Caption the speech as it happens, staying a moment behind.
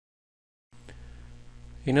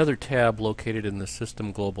Another tab located in the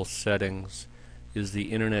System Global Settings is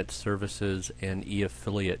the Internet Services and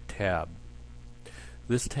e-Affiliate tab.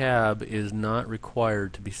 This tab is not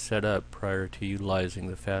required to be set up prior to utilizing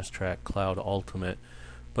the Fasttrak Cloud Ultimate,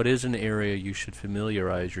 but is an area you should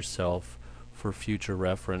familiarize yourself for future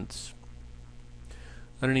reference.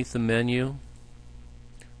 Underneath the menu,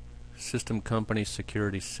 System Company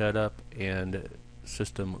Security Setup and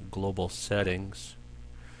System Global Settings,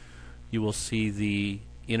 you will see the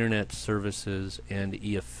Internet Services and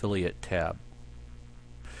e-Affiliate tab.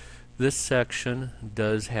 This section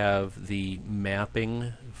does have the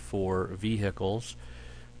mapping for vehicles.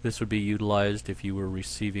 This would be utilized if you were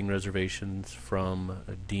receiving reservations from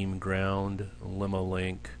Deem Ground,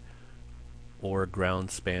 LimoLink, or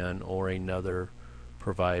Groundspan, or another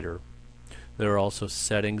provider. There are also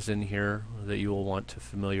settings in here that you will want to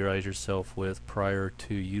familiarize yourself with prior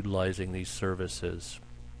to utilizing these services.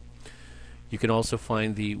 You can also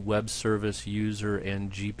find the web service user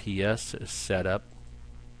and GPS setup.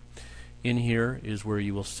 In here is where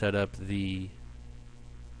you will set up the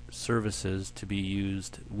services to be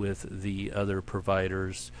used with the other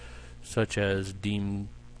providers such as Deem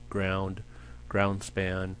Ground,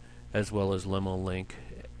 Groundspan, as well as LimoLink,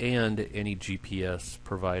 and any GPS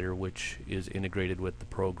provider which is integrated with the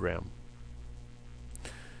program.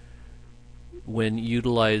 When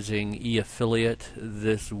utilizing e-Affiliate,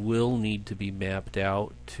 this will need to be mapped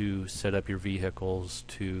out to set up your vehicles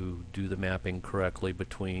to do the mapping correctly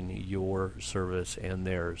between your service and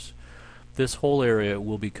theirs. This whole area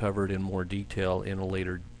will be covered in more detail in a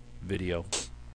later video.